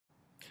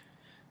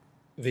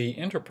The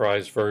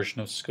enterprise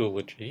version of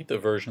Schoology, the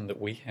version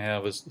that we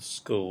have as the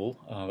school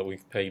that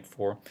we've paid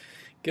for,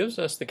 gives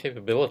us the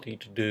capability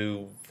to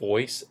do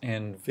voice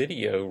and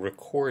video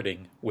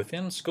recording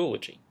within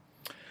Schoology.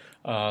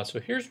 So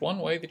here's one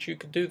way that you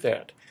could do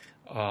that.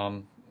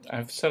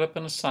 I've set up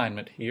an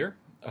assignment here,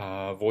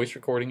 voice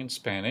recording in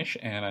Spanish,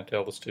 and I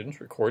tell the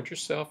students, record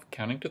yourself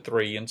counting to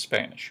 3 in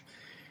Spanish.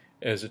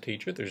 As a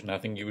teacher, there's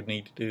nothing you would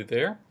need to do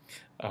there.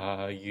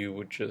 You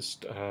would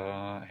just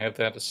have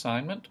that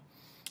assignment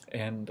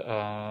and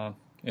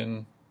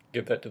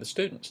give that to the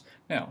students.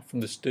 Now, from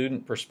the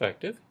student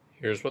perspective,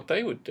 here's what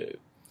they would do.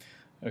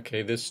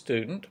 Okay, this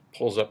student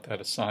pulls up that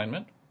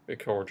assignment,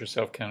 record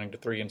yourself counting to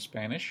 3 in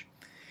Spanish.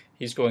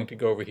 He's going to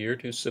go over here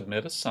to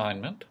submit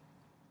assignment,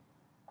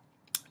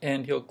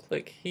 and he'll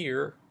click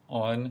here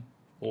on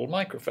the little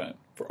microphone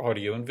for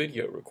audio and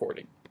video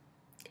recording.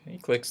 Okay, he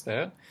clicks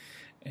that,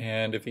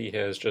 and if he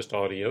has just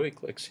audio, he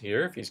clicks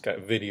here. If he's got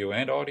video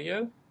and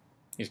audio,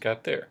 he's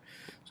got there.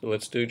 So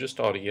let's do just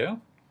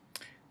audio.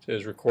 It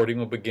says recording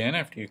will begin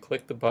after you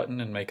click the button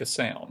and make a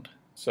sound.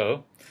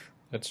 So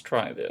let's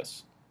try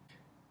this.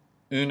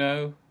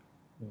 Uno,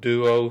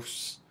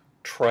 dos,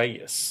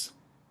 tres.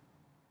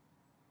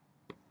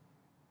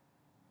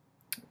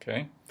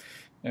 Okay,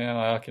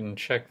 now I can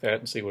check that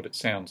and see what it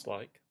sounds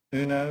like.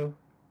 Uno,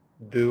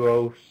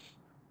 dos,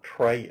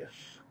 tres.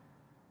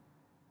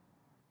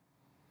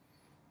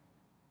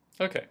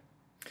 Okay,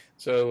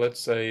 so let's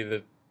say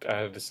that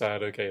I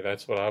decide, okay,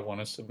 that's what I want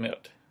to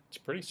submit. It's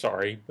pretty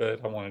sorry, but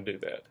I want to do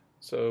that.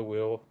 So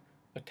we'll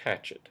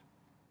attach it.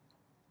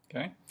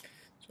 Okay,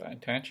 so I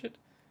attach it,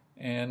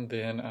 and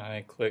then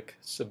I click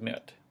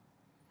submit.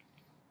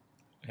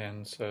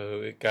 And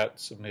so it got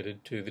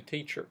submitted to the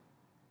teacher.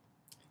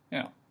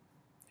 Now,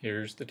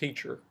 here's the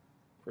teacher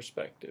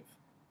perspective.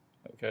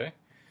 Okay,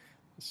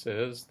 it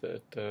says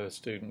that a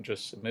student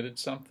just submitted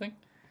something.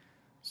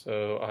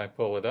 So I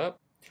pull it up.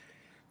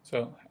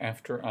 So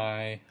after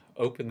I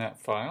open that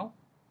file,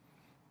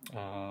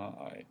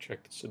 I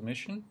check the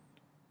submission.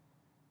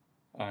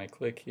 I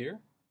click here.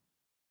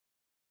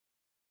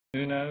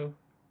 Uno,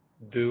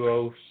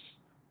 dos,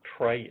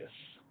 tres.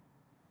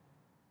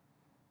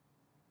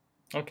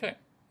 Okay,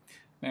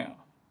 now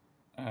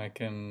I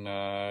can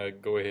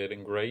go ahead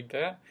and grade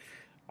that.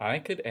 I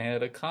could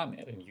add a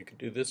comment, and you could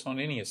do this on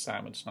any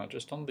assignments, not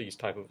just on these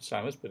type of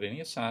assignments, but any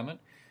assignment.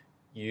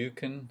 You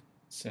can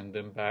send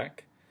them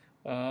back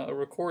a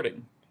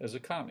recording as a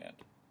comment.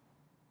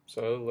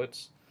 So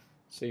let's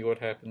see what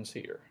happens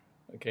here.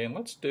 Okay, and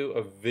let's do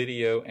a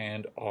video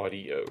and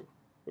audio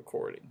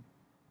recording.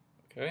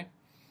 Okay,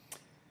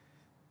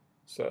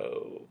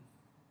 so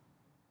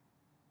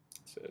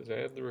it says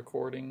add the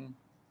recording.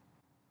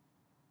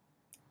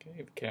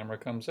 Okay, the camera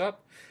comes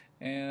up,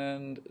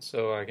 and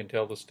so I can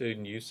tell the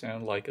student, you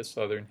sound like a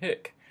Southern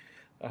hick.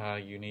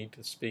 You need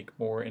to speak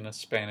more in a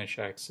Spanish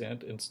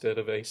accent instead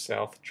of a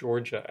South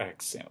Georgia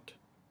accent.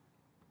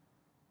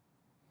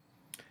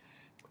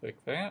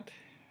 Click that,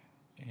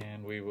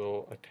 and we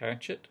will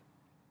attach it,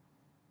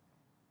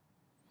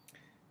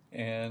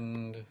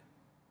 and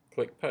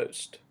click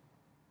post.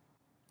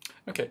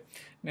 Okay,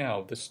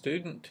 now the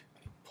student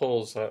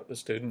comes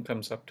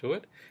up to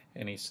it,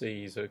 and he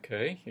sees,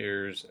 okay,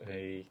 here's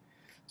a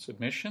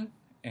submission,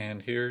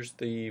 and here's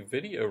the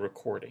video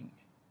recording.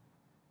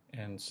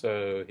 And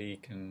so he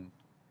can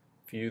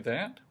view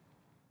that.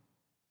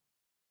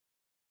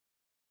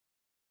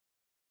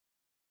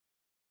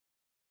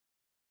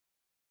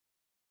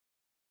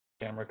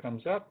 Camera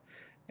comes up,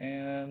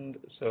 and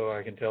so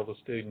I can tell the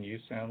student, you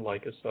sound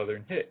like a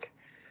Southern hick.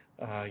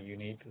 You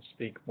need to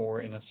speak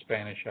more in a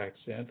Spanish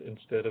accent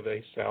instead of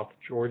a South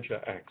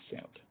Georgia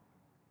accent.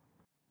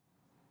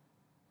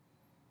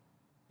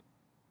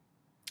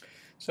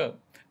 So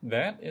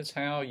that is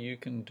how you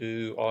can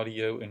do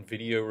audio and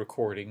video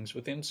recordings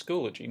within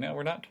Schoology. Now,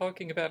 we're not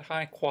talking about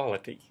high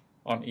quality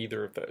on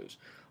either of those,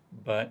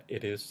 but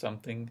it is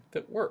something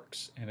that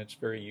works, and it's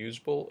very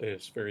usable.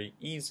 It's very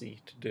easy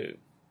to do.